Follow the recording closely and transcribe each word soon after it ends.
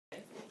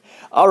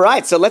All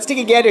right, so let's take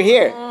a gander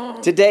here.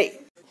 Today.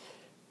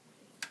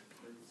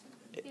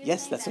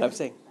 Yes, that's what I'm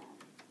saying.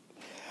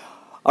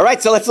 All right,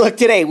 so let's look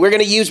today. We're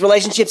going to use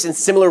relationships in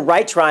similar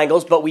right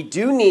triangles, but we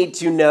do need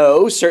to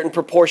know certain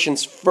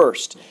proportions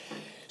first.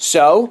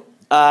 So,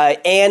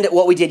 and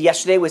what we did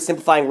yesterday was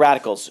simplifying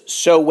radicals.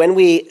 So when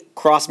we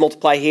cross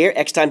multiply here,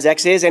 x times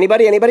x is,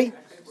 anybody?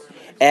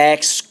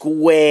 X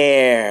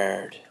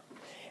squared.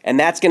 And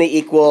that's going to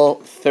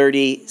equal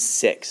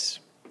 36.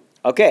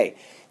 Okay,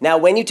 now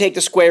when you take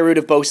the square root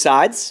of both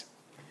sides,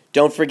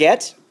 don't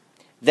forget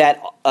that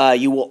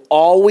you will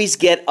always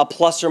get a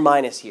plus or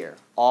minus here.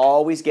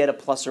 Always get a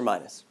plus or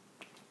minus.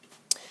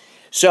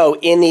 So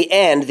in the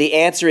end, the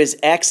answer is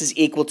x is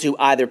equal to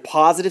either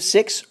positive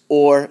 6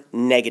 or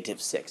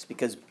negative 6,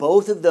 because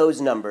both of those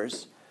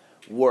numbers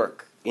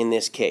work in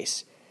this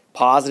case.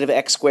 Positive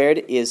x squared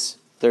is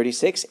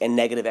 36 and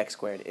negative x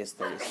squared is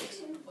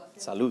 36.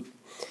 Salud.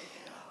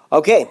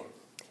 Okay,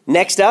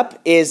 next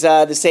up is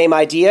the same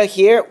idea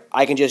here.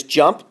 I can just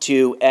jump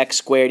to x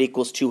squared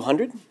equals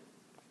 200.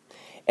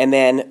 And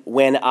then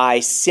when I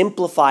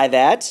simplify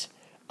that,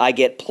 I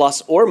get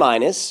plus or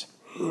minus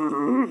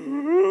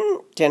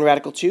 10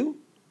 radical 2.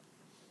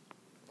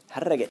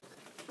 How did I get?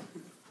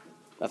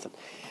 Nothing.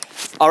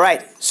 All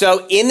right,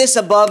 so in this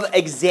above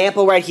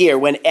example right here,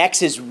 when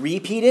x is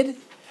repeated,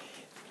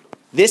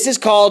 this is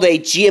called a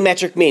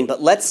geometric mean,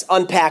 but let's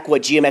unpack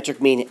what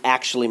geometric mean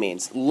actually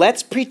means.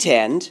 Let's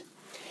pretend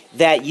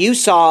that you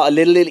saw a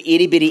little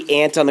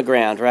itty-bitty ant on the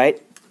ground,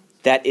 right?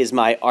 That is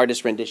my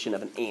artist rendition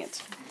of an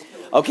ant.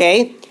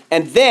 Okay,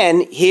 and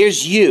then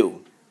here's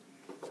you,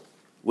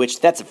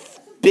 which that's a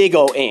big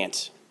old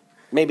ant.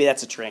 Maybe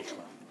that's a tarantula.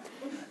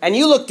 And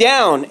you look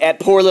down at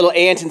poor little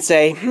ant and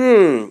say,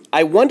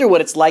 I wonder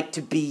what it's like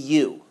to be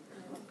you.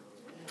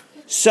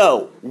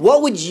 So,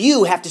 what would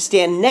you have to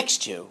stand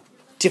next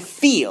to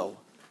feel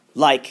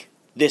like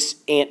this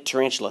ant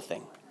tarantula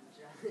thing?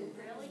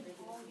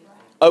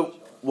 Oh,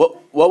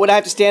 what would I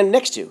have to stand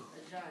next to?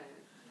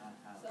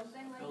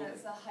 Something like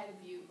that's the height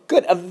of you.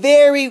 Good. A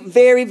very,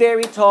 very,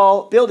 very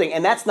tall building.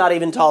 And that's not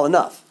even tall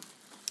enough.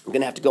 I'm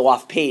going to have to go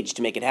off page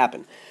to make it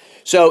happen.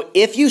 So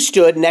if you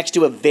stood next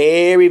to a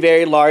very,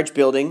 very large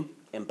building,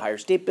 Empire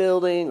State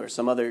Building or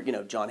some other,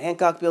 John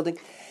Hancock building,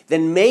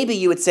 then maybe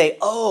you would say,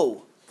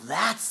 oh,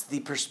 that's the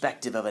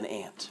perspective of an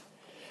ant.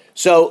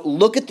 So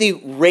look at the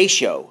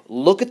ratio.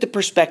 Look at the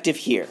perspective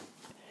here.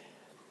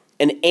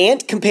 An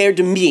ant compared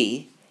to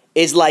me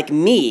is like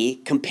me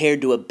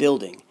compared to a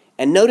building.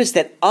 And notice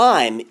that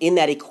I'm in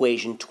that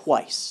equation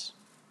twice.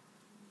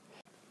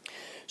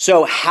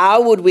 So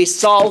how would we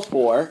solve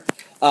for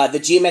the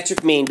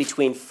geometric mean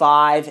between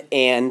 5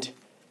 and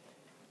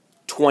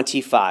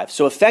 25?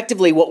 So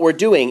effectively what we're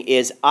doing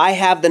is I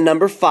have the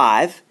number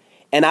 5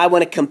 and I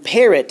want to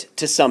compare it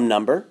to some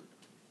number.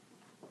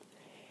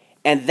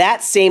 And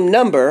that same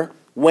number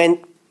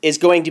is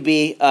going to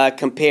be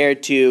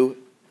compared to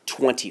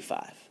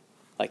 25,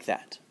 like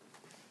that.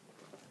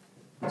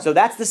 So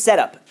that's the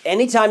setup.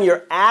 Anytime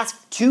you're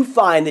asked to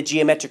find the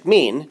geometric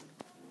mean,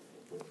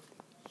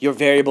 your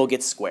variable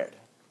gets squared.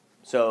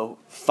 So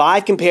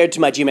 5 compared to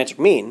my geometric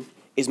mean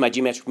is my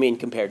geometric mean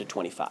compared to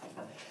 25.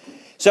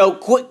 So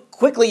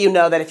quickly you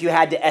know that if you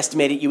had to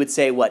estimate it, you would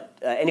say what?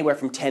 Anywhere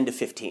from 10 to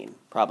 15.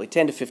 Probably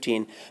 10 to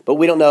 15. But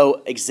we don't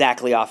know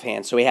exactly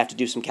offhand, so we have to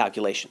do some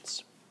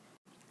calculations.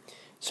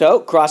 So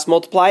cross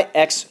multiply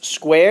x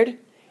squared,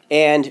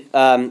 and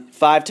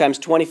 5 times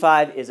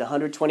 25 is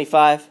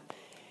 125.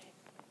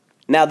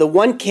 Now the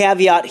one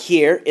caveat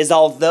here is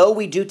although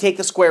we do take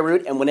the square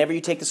root, and whenever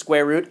you take the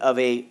square root of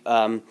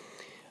an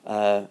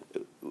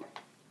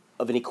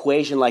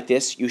equation like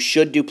this, you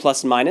should do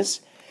plus and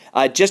minus.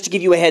 Just to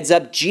give you a heads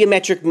up,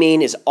 geometric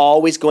mean is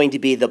always going to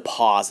be the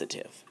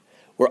positive.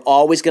 We're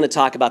always going to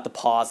talk about the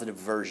positive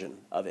version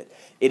of it.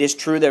 It is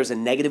true there's a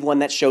negative one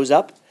that shows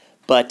up,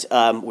 but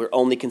we're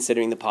only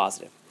considering the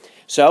positive.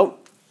 So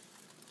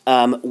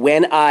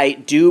when I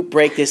do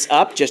break this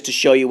up, just to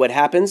show you what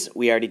happens,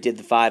 we already did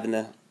the 5 and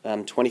the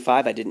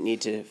 25. I didn't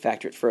need to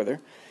factor it further.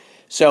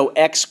 So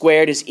x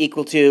squared is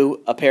equal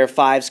to a pair of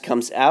 5s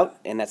comes out,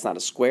 and that's not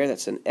a square,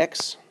 that's an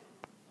x.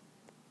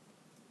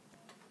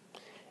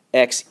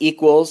 X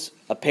equals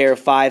a pair of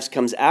 5s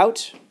comes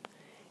out,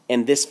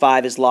 and this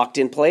 5 is locked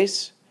in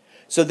place.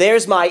 So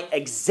there's my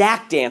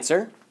exact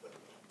answer.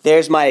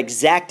 There's my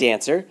exact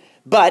answer.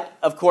 But,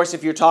 of course,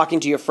 if you're talking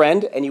to your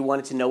friend and you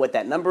wanted to know what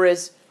that number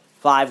is,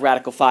 5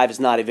 radical 5 is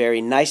not a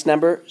very nice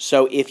number.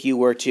 So if you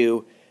were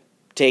to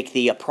take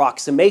the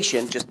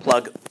approximation, just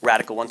plug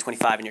radical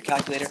 125 in your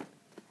calculator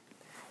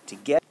to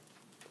get,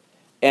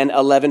 and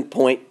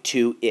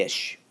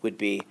 11.2-ish would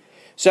be.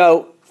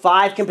 So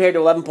 5 compared to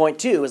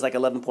 11.2 is like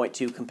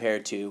 11.2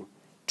 compared to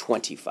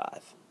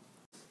 25.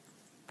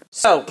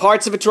 So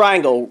parts of a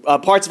triangle,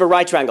 parts of a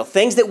right triangle,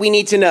 things that we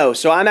need to know.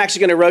 So I'm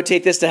actually going to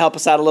rotate this to help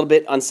us out a little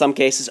bit on some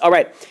cases. All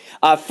right.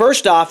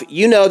 First off,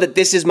 you know that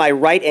this is my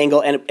right angle,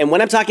 and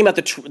when I'm talking about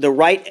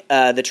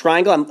the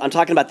triangle, I'm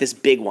talking about this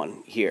big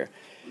one here.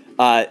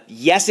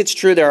 Yes, it's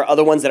true there are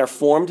other ones that are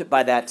formed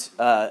by that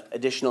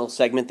additional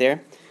segment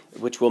there.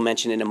 which we'll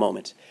mention in a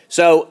moment.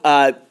 So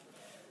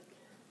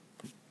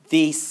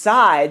the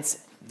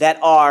sides that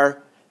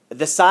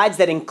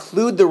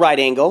include the right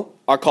angle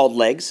are called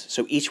legs.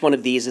 So each one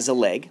of these is a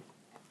leg.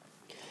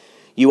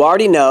 You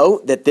already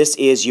know that this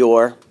is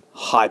your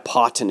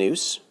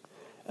hypotenuse.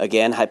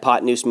 Again,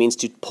 hypotenuse means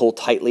to pull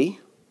tightly,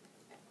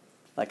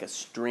 like a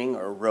string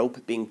or a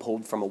rope being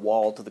pulled from a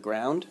wall to the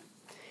ground.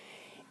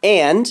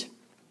 And,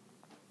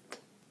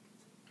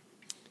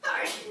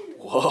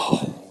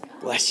 whoa,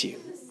 bless you.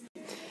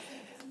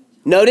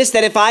 Notice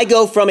that if I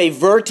go from a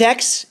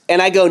vertex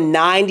and I go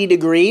 90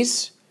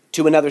 degrees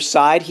to another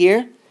side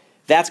here,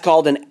 that's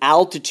called an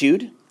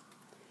altitude.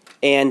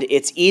 And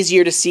it's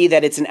easier to see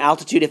that it's an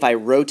altitude if I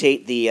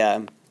rotate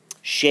the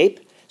shape.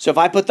 So if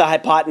I put the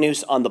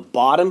hypotenuse on the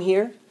bottom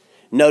here,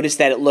 notice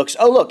that it looks,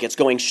 oh look, it's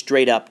going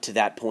straight up to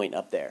that point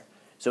up there.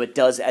 So it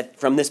does,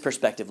 from this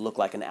perspective, look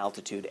like an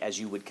altitude as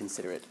you would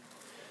consider it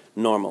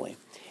normally.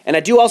 And I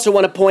do also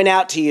want to point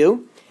out to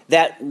you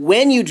that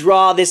when you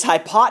draw this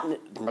altitude,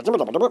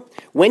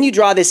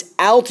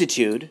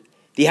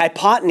 the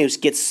hypotenuse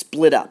gets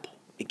split up.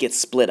 It gets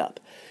split up.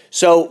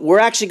 So we're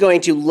actually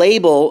going to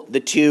label the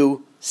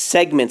two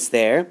segments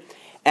there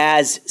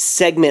as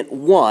segment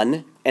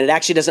 1, and it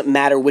actually doesn't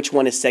matter which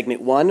one is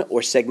segment 1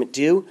 or segment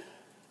 2.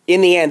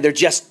 In the end, they're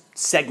just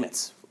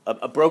segments,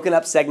 a broken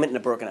up segment and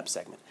a broken up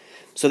segment.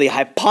 So the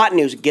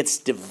hypotenuse gets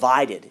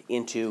divided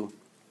into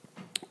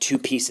two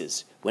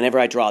pieces whenever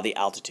I draw the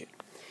altitude.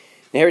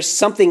 Now here's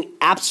something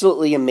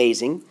absolutely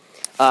amazing.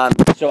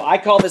 So I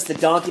call this the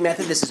donkey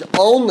method. This is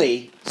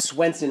only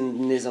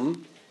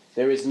Swensonism.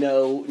 There is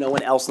no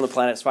one else on the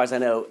planet, as far as I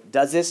know,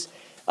 does this.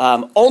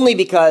 Only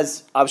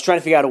because I was trying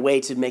to figure out a way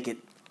to make it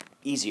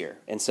easier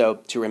and so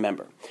to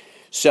remember.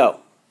 So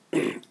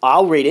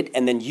I'll read it,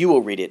 and then you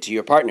will read it to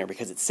your partner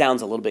because it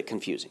sounds a little bit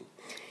confusing.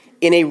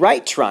 In a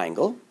right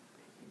triangle,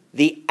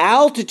 the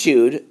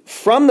altitude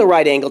from the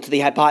right angle to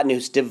the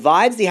hypotenuse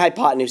divides the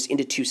hypotenuse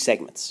into two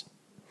segments.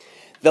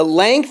 The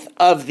length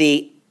of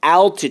the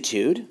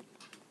altitude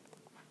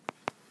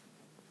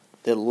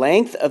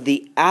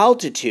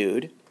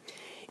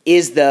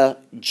is the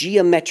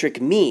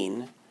geometric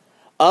mean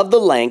of the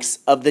lengths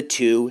of the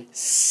two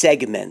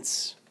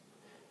segments.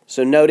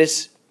 So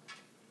notice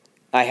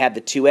I have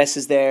the two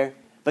S's there,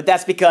 but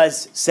that's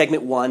because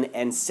segment 1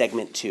 and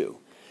segment 2.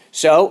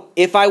 So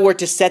if I were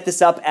to set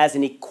this up as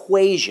an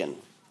equation,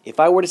 it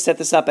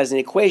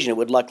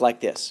would look like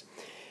this.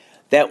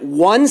 That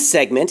one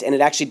segment, and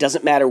it actually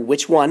doesn't matter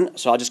which one,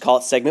 so I'll just call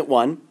it segment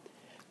 1,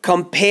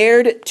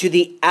 compared to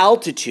the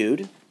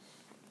altitude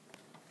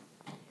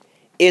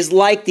is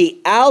like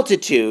the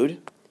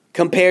altitude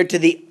compared to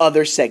the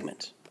other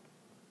segment,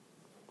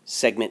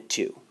 segment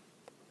 2.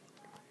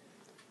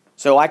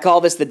 So I call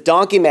this the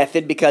donkey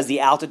method because the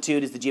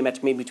altitude is the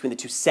geometric mean between the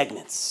two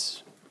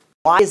segments.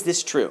 Why is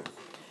this true?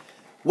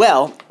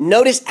 Well,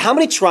 notice how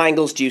many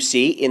triangles do you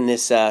see in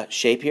this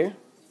shape here?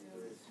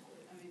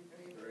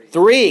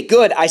 3.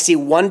 Good. I see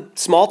one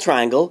small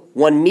triangle,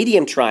 one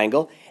medium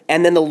triangle,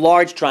 and then the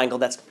large triangle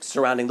that's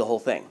surrounding the whole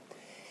thing.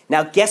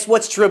 Now, guess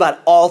what's true about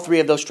all 3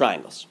 of those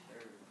triangles?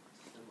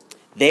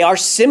 They are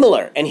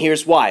similar, and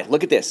here's why.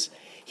 Look at this.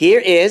 Here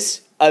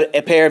is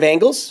a pair of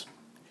angles,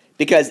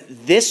 because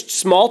this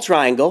small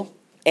triangle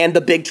and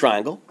the big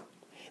triangle,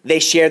 they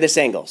share this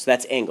angle. So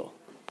that's angle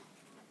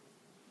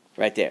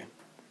right there.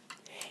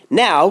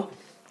 Now,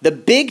 the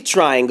big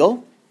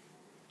triangle,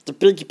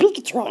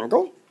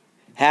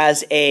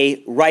 has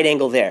a right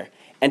angle there.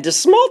 And the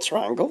small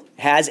triangle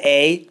has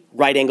a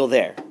right angle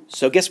there.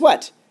 So guess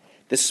what?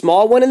 The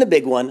small one and the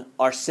big one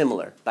are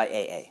similar by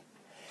AA.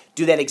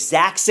 Do that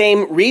exact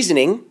same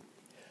reasoning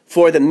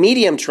for the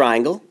medium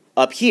triangle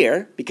up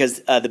here,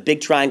 because the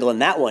big triangle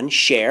and that one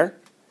share.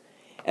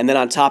 And then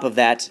on top of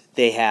that,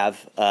 they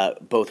have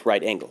both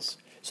right angles.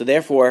 So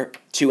therefore,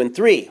 2 and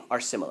 3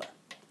 are similar.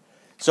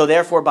 So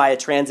therefore, by a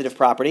transitive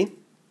property,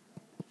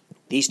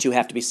 these two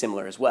have to be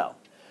similar as well.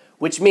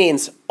 Which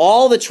means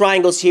all the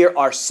triangles here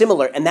are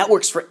similar, and that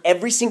works for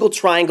every single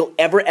triangle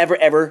ever,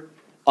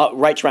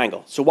 right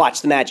triangle. So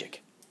watch the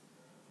magic.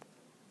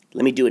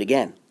 Let me do it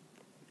again.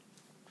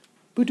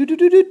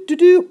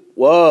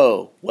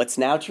 Whoa, what's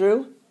now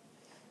true?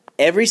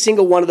 Every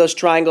single one of those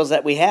triangles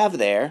that we have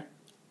there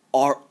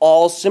are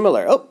all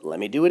similar. Oh, let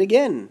me do it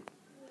again.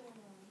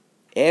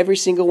 Every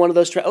single one of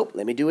those oh,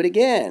 let me do it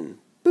again.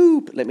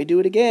 Boop, let me do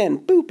it again.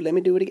 Boop, let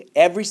me do it again.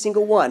 Every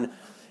single one,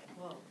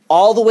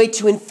 all the way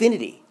to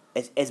infinity,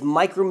 as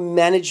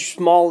micromanaged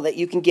small that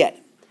you can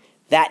get.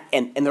 That,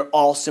 and they're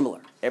all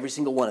similar. Every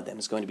single one of them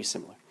is going to be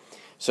similar.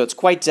 So it's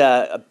quite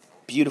a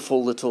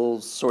beautiful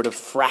little sort of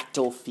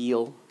fractal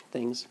feel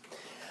things.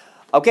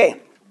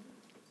 Okay,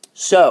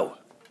 so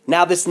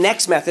now this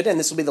next method, and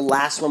this will be the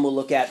last one we'll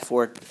look at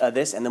for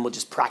this, and then we'll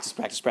just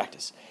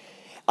practice.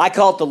 I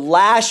call it the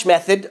lash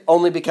method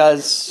only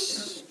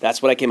because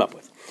that's what I came up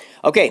with.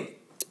 Okay,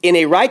 in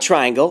a right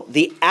triangle,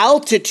 the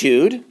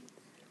altitude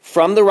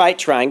from the right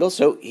triangle,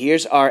 so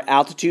here's our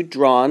altitude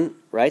drawn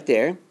right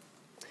there,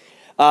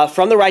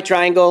 from the right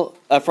triangle,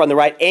 from the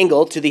right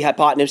angle to the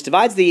hypotenuse,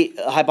 divides the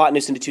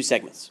hypotenuse into two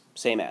segments,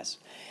 same as.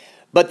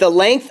 But the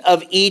length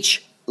of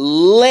each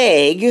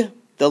leg,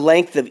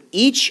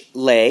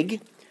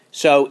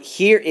 so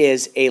here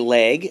is a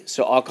leg,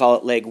 so I'll call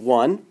it leg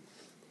 1,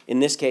 in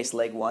this case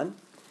leg 1,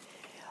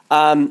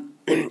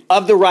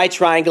 of the right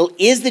triangle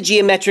is the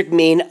geometric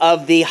mean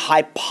of the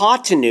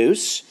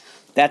hypotenuse,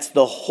 that's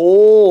the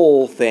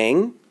whole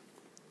thing,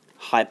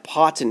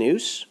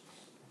 hypotenuse,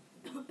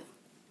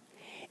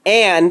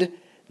 and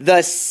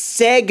the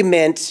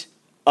segment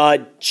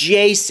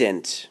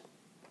adjacent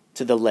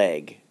to the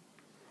leg.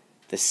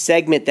 The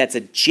segment that's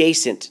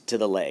adjacent to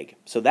the leg.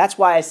 So that's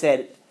why I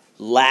said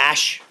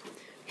lash.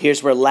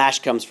 Here's where lash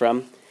comes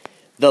from.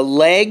 The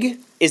leg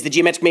is the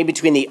geometric mean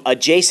between the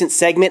adjacent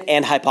segment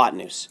and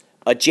hypotenuse.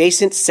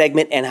 Adjacent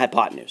segment and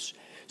hypotenuse.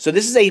 So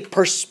this is a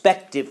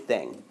perspective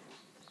thing.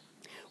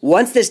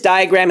 Once this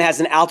diagram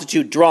has an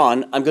altitude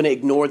drawn, I'm going to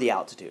ignore the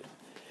altitude.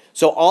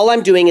 So all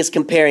I'm doing is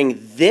comparing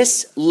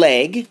this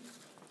leg,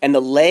 and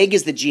the leg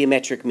is the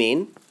geometric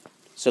mean.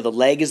 So the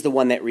leg is the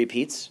one that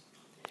repeats,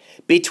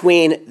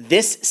 between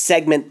this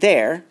segment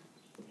there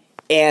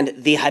and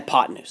the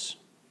hypotenuse,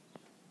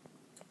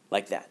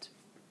 like that.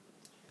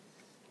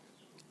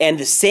 And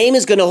the same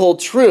is going to hold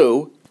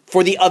true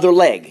for the other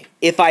leg.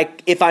 If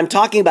I'm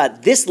talking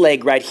about this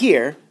leg right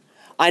here,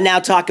 I now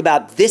talk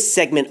about this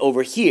segment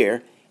over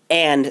here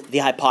and the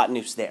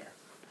hypotenuse there.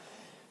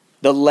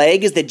 The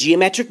leg is the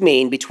geometric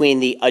mean between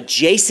the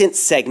adjacent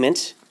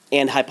segment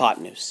and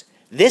hypotenuse.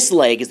 This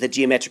leg is the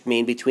geometric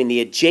mean between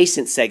the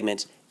adjacent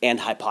segment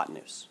and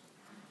hypotenuse.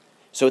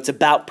 So it's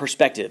about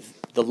perspective.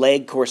 The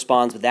leg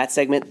corresponds with that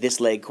segment. This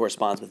leg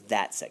corresponds with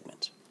that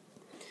segment.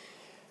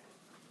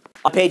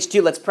 On page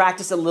 2, let's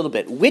practice a little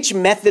bit. Which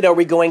method are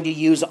we going to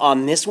use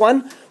on this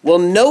one? Well,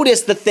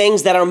 notice the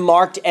things that are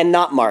marked and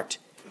not marked.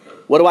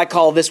 What do I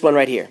call this one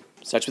right here?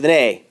 Starts with an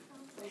A.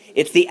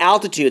 It's the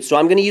altitude. So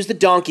I'm going to use the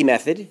donkey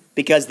method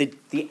because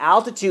the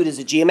altitude is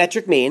a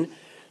geometric mean.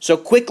 So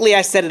quickly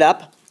I set it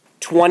up.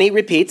 20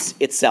 repeats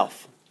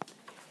itself.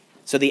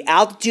 So the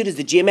altitude is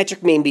the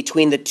geometric mean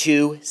between the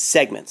two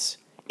segments.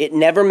 It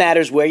never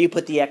matters where you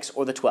put the x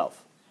or the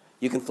 12.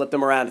 You can flip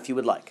them around if you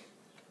would like.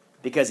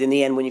 Because in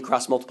the end, when you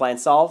cross multiply and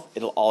solve,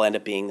 it'll all end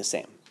up being the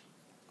same.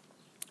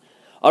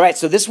 All right,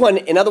 so this one,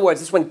 in other words,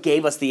 this one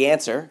gave us the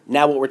answer.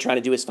 Now what we're trying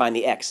to do is find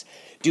the x.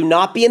 Do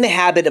not be in the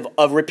habit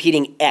of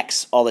repeating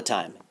x all the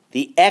time.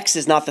 The x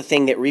is not the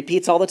thing that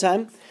repeats all the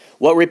time.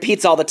 What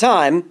repeats all the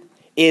time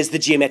is the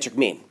geometric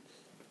mean.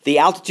 The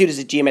altitude is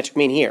the geometric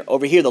mean here.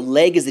 Over here, the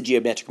leg is the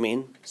geometric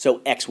mean,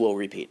 so x will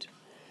repeat.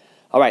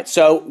 All right,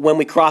 so when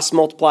we cross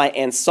multiply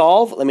and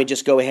solve, let me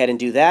just go ahead and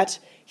do that.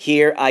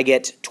 Here I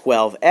get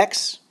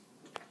 12x,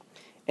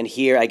 and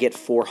here I get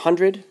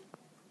 400,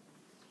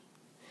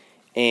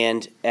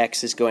 and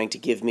x is going to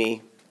give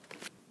me,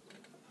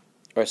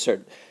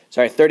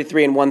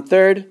 33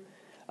 1/3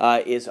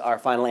 is our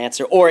final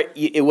answer. Or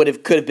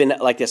it could have been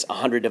like this,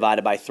 100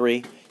 divided by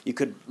 3. You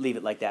could leave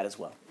it like that as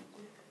well.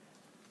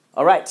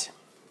 All right.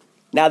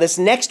 Now this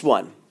next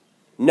one,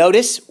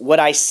 notice what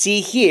I see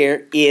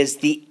here is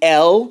the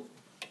L,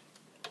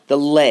 the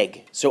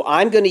leg. So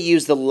I'm going to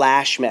use the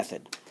lash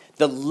method.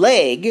 The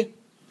leg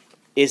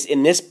is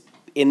in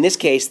this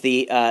case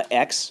the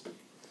x.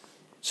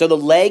 So the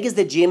leg is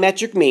the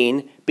geometric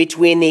mean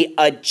between the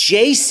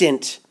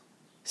adjacent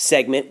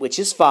segment, which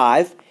is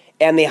 5,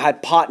 and the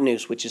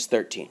hypotenuse, which is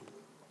 13.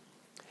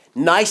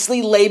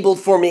 Nicely labeled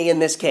for me in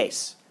this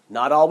case.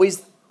 Not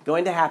always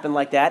going to happen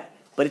like that,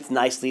 but it's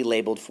nicely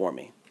labeled for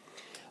me.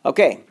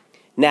 Okay,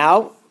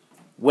 now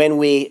when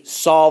we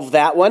solve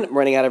that one, I'm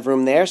running out of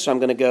room there, so I'm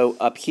going to go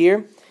up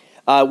here.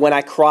 When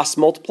I cross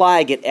multiply,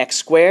 I get x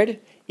squared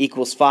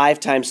equals 5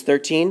 times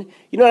 13.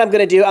 You know what I'm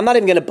going to do? I'm not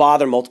even going to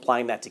bother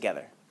multiplying that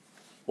together.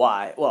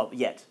 Why? Well,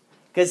 yet.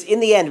 Because in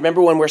the end,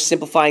 remember when we're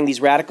simplifying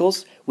these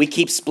radicals, we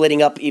keep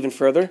splitting up even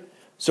further.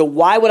 So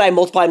why would I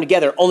multiply them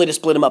together only to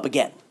split them up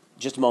again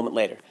just a moment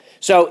later?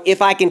 So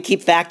if I can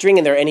keep factoring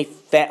and there are any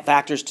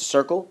factors to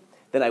circle,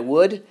 then I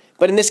would.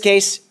 But in this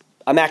case,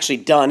 I'm actually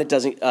done. It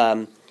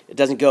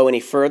doesn't go any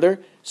further.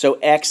 So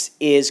x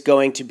is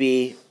going to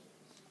be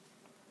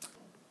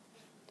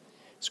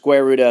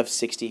square root of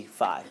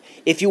 65.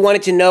 If you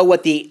wanted to know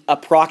what the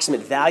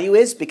approximate value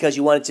is because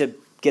you wanted to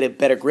get a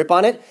better grip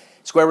on it,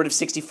 square root of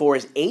 64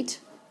 is 8,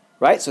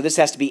 right? So this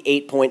has to be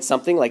 8 point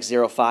something, like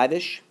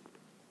 0.5-ish.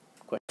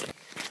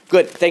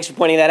 Good. Thanks for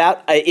pointing that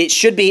out. It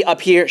should be up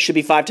here. It should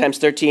be 5 times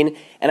 13,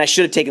 and I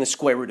should have taken the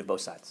square root of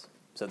both sides.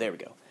 So there we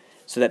go.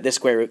 So that this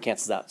square root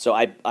cancels out. So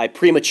I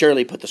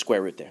prematurely put the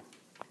square root there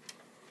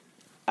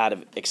out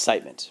of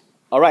excitement.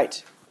 All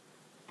right.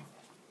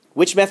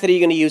 Which method are you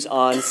going to use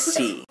on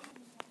C?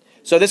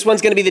 So this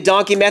one's going to be the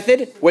donkey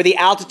method where the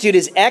altitude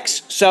is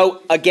x.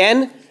 So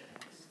again,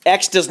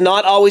 x does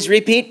not always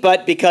repeat,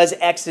 but because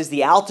x is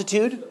the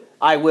altitude,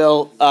 I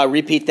will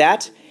repeat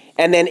that.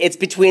 And then it's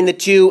between the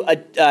two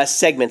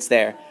segments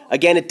there.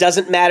 Again, it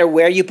doesn't matter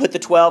where you put the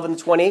 12 and the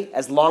 20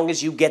 as long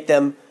as you get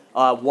them,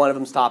 one of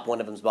them's top, one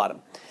of them's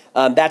bottom.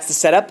 That's the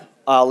setup.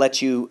 I'll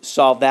let you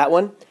solve that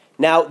one.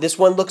 Now, this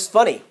one looks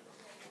funny.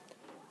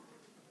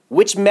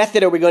 Which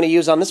method are we going to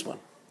use on this one?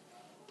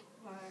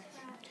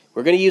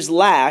 We're going to use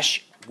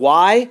lash.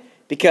 Why?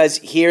 Because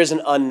here's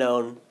an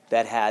unknown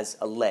that has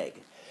a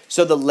leg.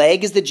 So the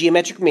leg is the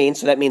geometric mean,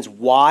 so that means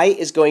y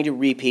is going to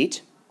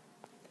repeat.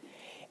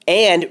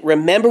 And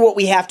remember what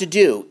we have to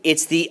do.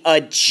 It's the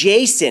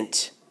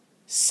adjacent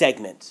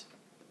segment.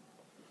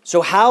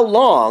 So how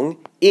long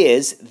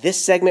is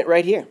this segment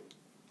right here?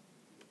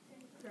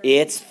 30.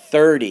 It's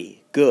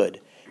 30.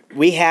 Good.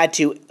 We had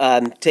to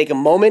take a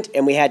moment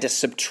and we had to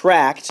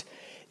subtract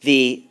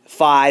the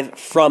 5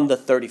 from the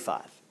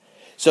 35.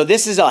 So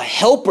this is a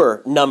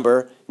helper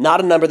number, not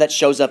a number that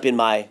shows up in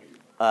my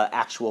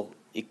actual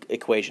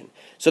equation.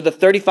 So the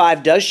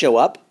 35 does show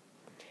up,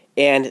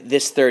 and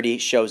this 30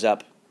 shows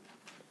up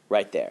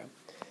right there.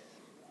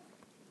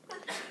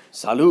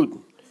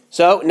 Salud.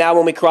 So now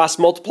when we cross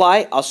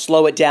multiply, I'll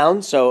slow it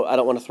down, so I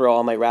don't want to throw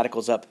all my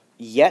radicals up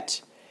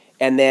yet.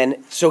 And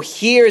then, so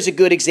here's a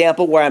good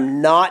example where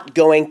I'm not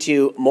going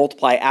to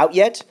multiply out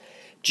yet,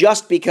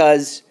 just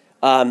because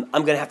I'm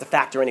going to have to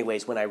factor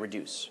anyways when I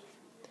reduce.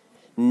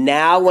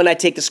 Now when I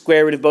take the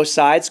square root of both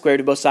sides,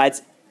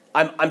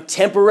 I'm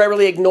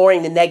temporarily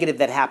ignoring the negative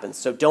that happens.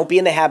 So don't be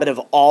in the habit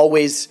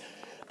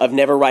of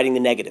never writing the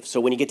negative. So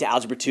when you get to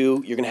algebra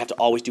 2, you're going to have to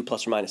always do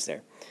plus or minus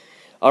there.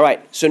 All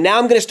right, so now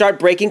I'm going to start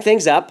breaking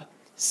things up.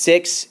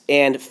 6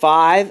 and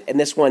 5, and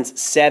this one's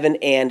 7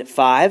 and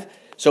 5.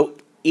 So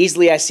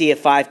easily I see a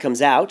 5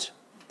 comes out.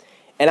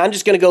 And I'm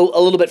just going to go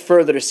a little bit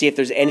further to see if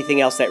there's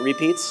anything else that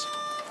repeats.